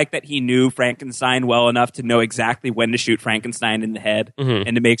enough. I like that he knew Frankenstein well enough to know exactly when to shoot Frankenstein in the head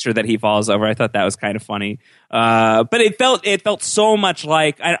and to make sure that he falls over. I thought that was kind of funny. But it felt so much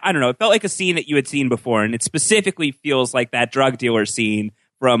like, I don't know, it felt like a scene that you had seen before. And it specifically feels like that drug dealer scene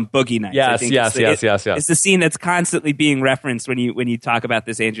from Boogie Nights. Yes. It's the scene that's constantly being referenced when you talk about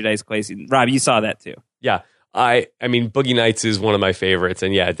this Andrew Dice Clay scene. Rob, you saw that too. Yeah. I mean, Boogie Nights is one of my favorites,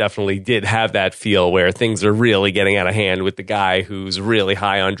 and yeah, it definitely did have that feel where things are really getting out of hand with the guy who's really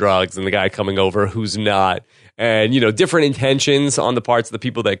high on drugs and the guy coming over who's not. And, you know, different intentions on the parts of the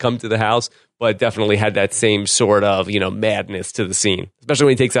people that come to the house, but definitely had that same sort of, you know, madness to the scene, especially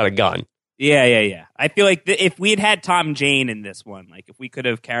when he takes out a gun. Yeah. I feel like if we had Tom Jane in this one, like if we could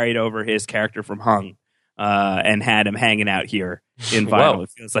have carried over his character from Hung and had him hanging out here in Vinyl, it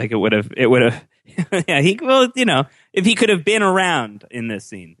feels like it would have. Yeah, if he could have been around in this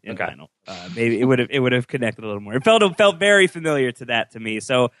scene in Vinyl, maybe it would have connected a little more. It felt very familiar to that to me.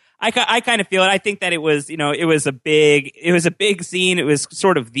 So I kind of feel it. I think that it was a big scene. It was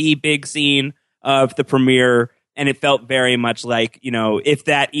sort of the big scene of the premiere, and it felt very much like, you know, if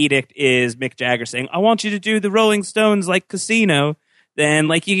that edict is Mick Jagger saying, "I want you to do the Rolling Stones like Casino," then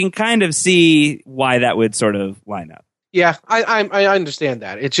like you can kind of see why that would sort of line up. Yeah, I understand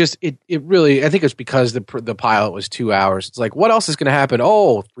that. It's just it really, I think it's because the pilot was 2 hours. It's like, what else is going to happen?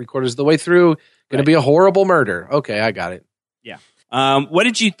 Oh, 3/4 of the way through, going to be a horrible murder. Okay, I got it. Yeah. What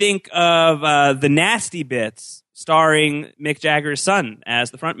did you think of the Nasty Bits starring Mick Jagger's son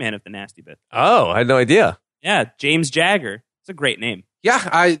as the frontman of the Nasty Bits? Oh, I had no idea. Yeah, James Jagger. It's a great name. Yeah,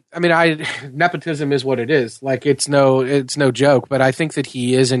 I mean, nepotism is what it is. Like, it's no joke. But I think that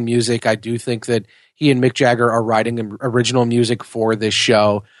he is in music. I do think that he and Mick Jagger are writing original music for this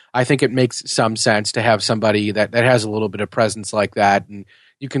show. I think it makes some sense to have somebody that has a little bit of presence like that, and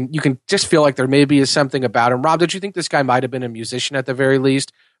you can just feel like there maybe is something about him. Rob, did you think this guy might have been a musician at the very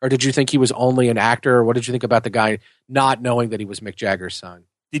least, or did you think he was only an actor? Or what did you think about the guy not knowing that he was Mick Jagger's son?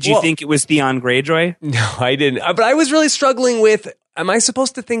 Did you think it was Theon Greyjoy? No, I didn't. But I was really struggling with, am I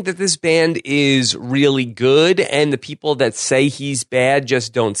supposed to think that this band is really good and the people that say he's bad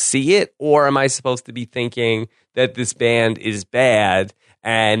just don't see it? Or am I supposed to be thinking that this band is bad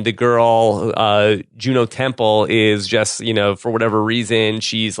and the girl, Juno Temple, is just, you know, for whatever reason,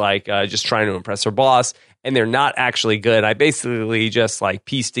 she's like just trying to impress her boss and they're not actually good? I basically just like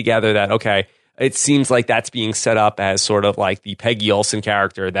pieced together that, okay, it seems like that's being set up as sort of like the Peggy Olson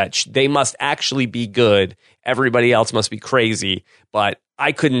character, that they must actually be good. Everybody else must be crazy. But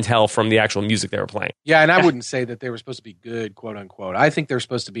I couldn't tell from the actual music they were playing. Yeah, and I wouldn't say that they were supposed to be good, quote unquote. I think they're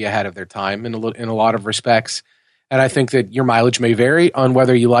supposed to be ahead of their time in a lot of respects. And I think that your mileage may vary on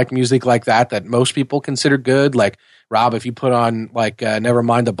whether you like music like that most people consider good. Like, Rob, if you put on like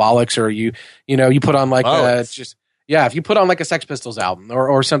Nevermind the Bollocks, or you put on like if you put on like a Sex Pistols album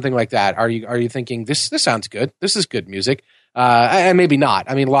or something like that, are you thinking this sounds good? This is good music, and maybe not.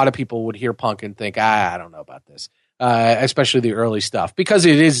 I mean, a lot of people would hear punk and think, I don't know about this, especially the early stuff, because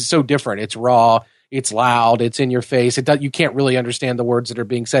it is so different. It's raw, it's loud, it's in your face. You can't really understand the words that are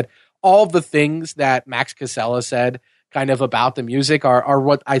being said. All of the things that Max Casella said kind of about the music are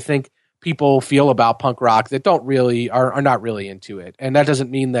what I think people feel about punk rock that don't really are not really into it, and that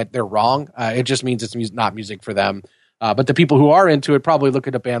doesn't mean that they're wrong. It just means it's not music for them. But the people who are into it probably look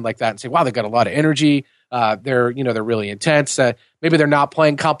at a band like that and say, wow, they've got a lot of energy. They're really intense. Maybe they're not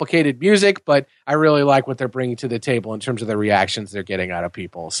playing complicated music, but I really like what they're bringing to the table in terms of the reactions they're getting out of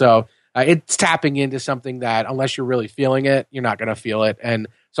people. So it's tapping into something that, unless you're really feeling it, you're not going to feel it. And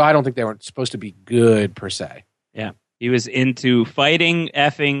so I don't think they were supposed to be good per se. Yeah. He was into fighting,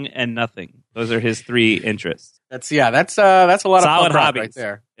 effing, and nothing. Those are his three interests. That's a lot of Solid punk rock hobbies right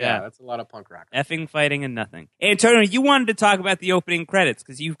there. Yeah, that's a lot of punk rock. Effing, fighting, and nothing. Antonio, you wanted to talk about the opening credits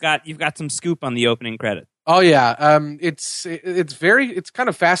because you've got some scoop on the opening credits. Oh yeah, it's kind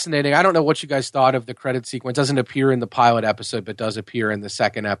of fascinating. I don't know what you guys thought of the credit sequence. It doesn't appear in the pilot episode, but does appear in the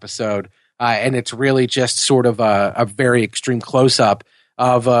second episode. and it's really just sort of a very extreme close-up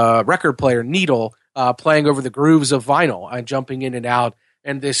of a record player, Needle, playing over the grooves of vinyl and jumping in and out,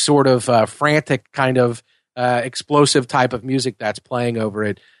 and this sort of frantic kind of explosive type of music that's playing over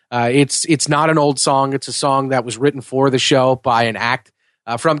it. It's not an old song. It's a song that was written for the show by an act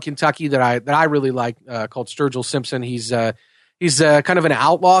from Kentucky that I really like, called Sturgill Simpson. He's kind of an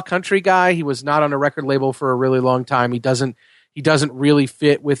outlaw country guy. He was not on a record label for a really long time. He doesn't really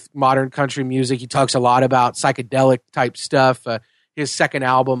fit with modern country music. He talks a lot about psychedelic type stuff. His second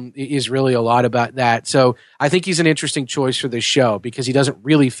album is really a lot about that. So I think he's an interesting choice for this show because he doesn't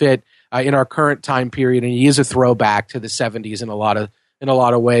really fit in our current time period, and he is a throwback to the 70s in a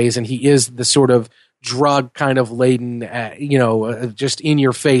lot of ways, and he is the sort of drug kind of laden, just in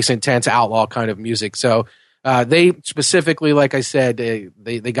your face, intense outlaw kind of music. So they specifically, like I said,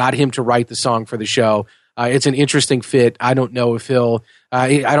 they got him to write the song for the show. It's an interesting fit. I don't know if he'll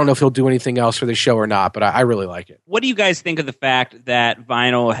do anything else for the show or not, but I really like it. What do you guys think of the fact that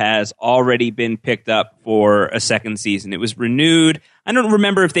Vinyl has already been picked up for a second season? It was renewed. I don't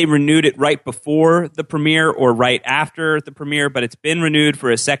remember if they renewed it right before the premiere or right after the premiere, but it's been renewed for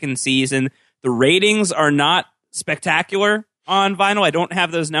a second season. The ratings are not spectacular on Vinyl. I don't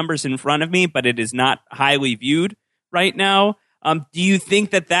have those numbers in front of me, but it is not highly viewed right now. Do you think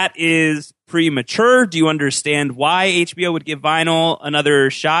that is premature? Do you understand why HBO would give Vinyl another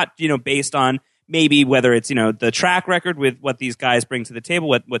shot, based on maybe whether it's, the track record with what these guys bring to the table,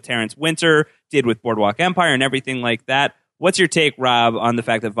 what Terrence Winter did with Boardwalk Empire and everything like that? What's your take, Rob, on the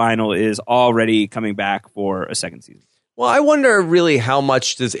fact that Vinyl is already coming back for a second season? Well, I wonder really how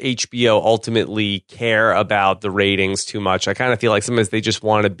much does HBO ultimately care about the ratings too much. I kind of feel like sometimes they just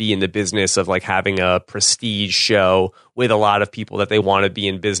want to be in the business of like having a prestige show with a lot of people that they want to be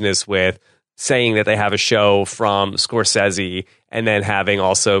in business with, saying that they have a show from Scorsese and then having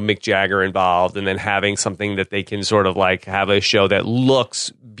also Mick Jagger involved and then having something that they can sort of like have a show that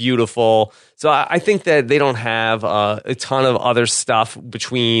looks beautiful. So I think that they don't have a ton of other stuff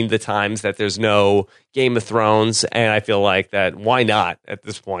between the times that there's no Game of Thrones. And I feel like that why not at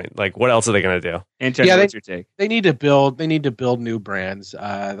this point? Like, what else are they going to do? Antonio, what's your take? They need to build new brands.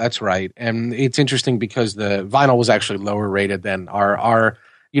 That's right. And it's interesting because the Vinyl was actually lower rated than our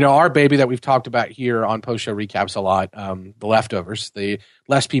baby that we've talked about here on post show recaps a lot, The Leftovers. The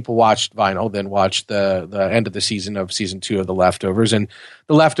less people watched Vinyl than watched the end of the season of season 2 of The Leftovers. And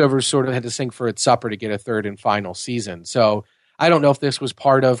The Leftovers sort of had to sing for its supper to get a third and final season. So I don't know if this was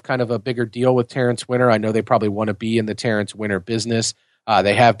part of kind of a bigger deal with Terrence Winter. I know they probably want to be in the Terrence Winter business.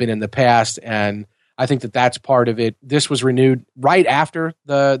 They have been in the past, and I think that's part of it. This was renewed right after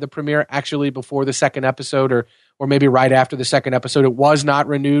the premiere, actually before the second episode, or maybe right after the second episode. It was not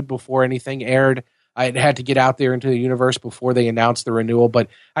renewed before anything aired. It had to get out there into the universe before they announced the renewal, but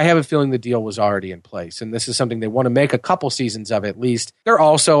I have a feeling the deal was already in place, and this is something they want to make a couple seasons of at least. They're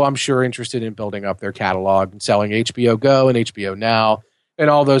also, I'm sure, interested in building up their catalog and selling HBO Go and HBO Now and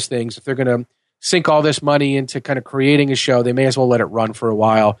all those things. If they're going to sink all this money into kind of creating a show, they may as well let it run for a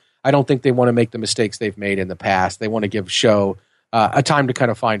while. I don't think they want to make the mistakes they've made in the past. They want to give a show a time to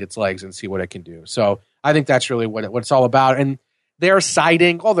kind of find its legs and see what it can do. So I think that's really what it's all about. And they're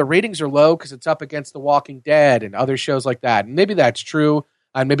citing, the ratings are low because it's up against The Walking Dead and other shows like that. And maybe that's true.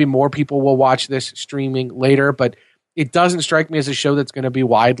 And maybe more people will watch this streaming later, but it doesn't strike me as a show that's going to be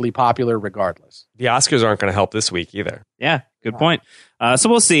widely popular regardless. The Oscars aren't going to help this week either. Yeah, good point. So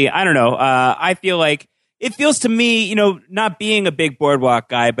we'll see. I don't know. I feel like it feels to me, not being a big Boardwalk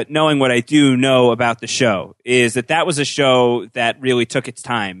guy, but knowing what I do know about the show, is that was a show that really took its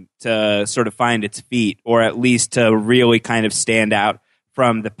time to sort of find its feet, or at least to really kind of stand out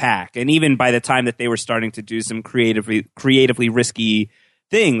from the pack. And even by the time that they were starting to do some creatively risky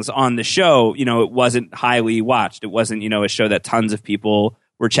things on the show, it wasn't highly watched. It wasn't, a show that tons of people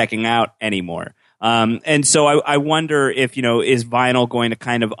were checking out anymore. And so I wonder if, is Vinyl going to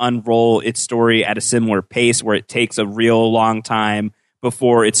kind of unroll its story at a similar pace where it takes a real long time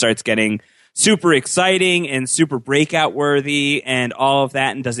before it starts getting super exciting and super breakout worthy and all of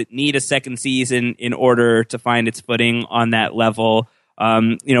that? And does it need a second season in order to find its footing on that level?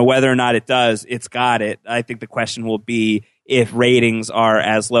 Whether or not it does, it's got it. I think the question will be if ratings are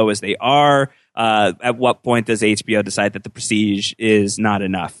as low as they are, at what point does HBO decide that the prestige is not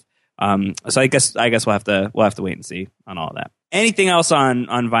enough? So I guess we'll have to wait and see on all of that. Anything else on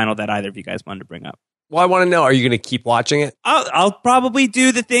Vinyl that either of you guys wanted to bring up? Well, I want to know, are you going to keep watching it? I'll probably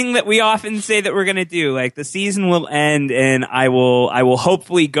do the thing that we often say that we're going to do. Like, the season will end and I will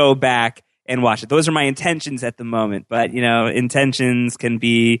hopefully go back and watch it. Those are my intentions at the moment. But, intentions can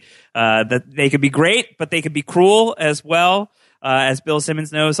be, that they could be great, but they could be cruel as well. as Bill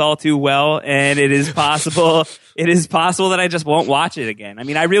Simmons knows all too well, and it is possible that I just won't watch it again. I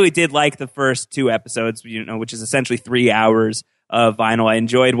mean, I really did like the first 2 episodes, which is essentially 3 hours of Vinyl. I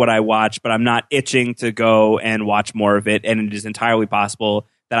enjoyed what I watched, but I'm not itching to go and watch more of it, and it is entirely possible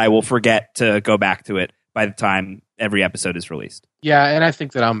that I will forget to go back to it by the time every episode is released. Yeah, and I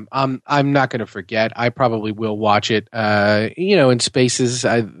think that I'm not going to forget. I probably will watch it. In spaces.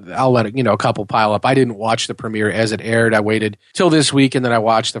 I'll let a couple pile up. I didn't watch the premiere as it aired. I waited till this week, and then I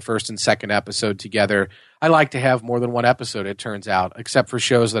watched the first and second episode together. I like to have more than one episode. It turns out, except for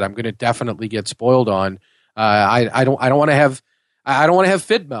shows that I'm going to definitely get spoiled on. I don't want to have. I don't want to have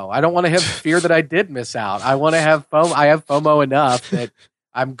FIDMO. I don't want to have fear that I did miss out. I want to have FOMO. I have FOMO enough that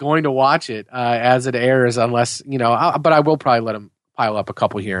I'm going to watch it as it airs, unless, but I will probably let them pile up a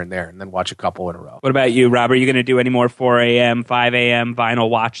couple here and there and then watch a couple in a row. What about you, Rob? Are you going to do any more 4 a.m., 5 a.m. Vinyl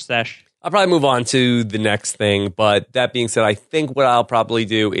watch sesh? I'll probably move on to the next thing, but that being said, I think what I'll probably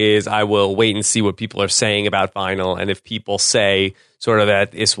do is I will wait and see what people are saying about Vinyl, and if people say sort of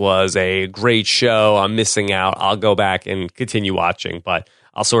that this was a great show, I'm missing out, I'll go back and continue watching, but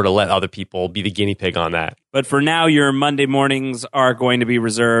I'll sort of let other people be the guinea pig on that. But for now, your Monday mornings are going to be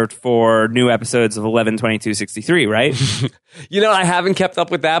reserved for new episodes of 11/22/63, right? I haven't kept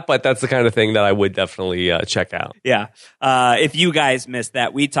up with that, but that's the kind of thing that I would definitely check out. Yeah. If you guys missed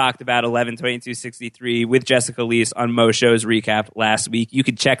that, we talked about 11/22/63 with Jessica Leese on Mo Show's Recap last week. You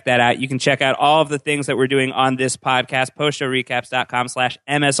can check that out. You can check out all of the things that we're doing on this podcast,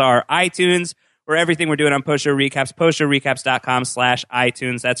 postshowrecaps.com/MSR iTunes. For everything we're doing on Post Show Recaps,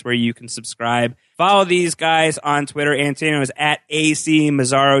 postshowrecaps.com/iTunes. That's where you can subscribe. Follow these guys on Twitter. Antonio is at AC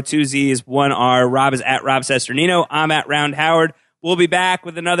Mazzaro, 2 Z's, 1 R. Rob is at Rob Sesternino. I'm at Round Howard. We'll be back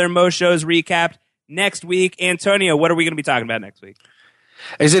with another Mo Show's Recap next week. Antonio, what are we going to be talking about next week?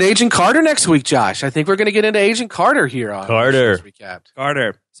 Is it Agent Carter next week, Josh? I think we're going to get into Agent Carter here on Carter. Recapped.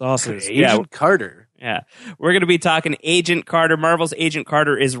 Carter. Sauces. Agent Carter. Yeah. We're going to be talking Agent Carter. Marvel's Agent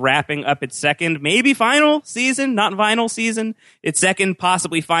Carter is wrapping up its second, maybe final season, not vinyl season. Its second,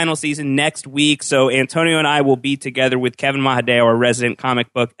 possibly final season next week. So Antonio and I will be together with Kevin Mahadeo, our resident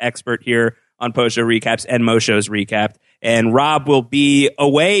comic book expert here on Post Show Recaps and Mo Show's Recapped. And Rob will be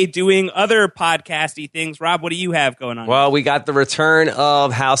away doing other podcasty things. Rob, what do you have going on? Well, we got the return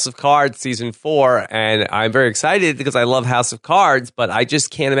of House of Cards Season 4, and I'm very excited because I love House of Cards, but I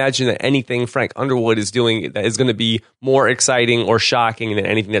just can't imagine that anything Frank Underwood is doing that is going to be more exciting or shocking than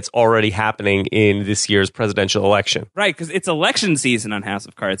anything that's already happening in this year's presidential election. Right, because it's election season on House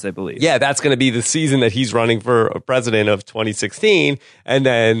of Cards, I believe. Yeah, that's going to be the season that he's running for president of 2016, and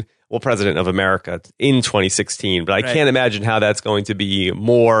then President of America in 2016. But I can't imagine how that's going to be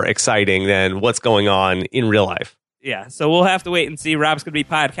more exciting than what's going on in real life. Yeah, so we'll have to wait and see. Rob's going to be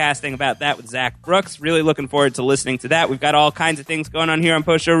podcasting about that with Zach Brooks. Really looking forward to listening to that. We've got all kinds of things going on here on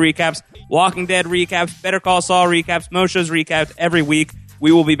Post Show Recaps. Walking Dead recaps, Better Call Saul recaps, Mo Show's recaps every week.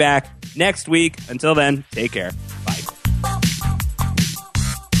 We will be back next week. Until then, take care. Bye.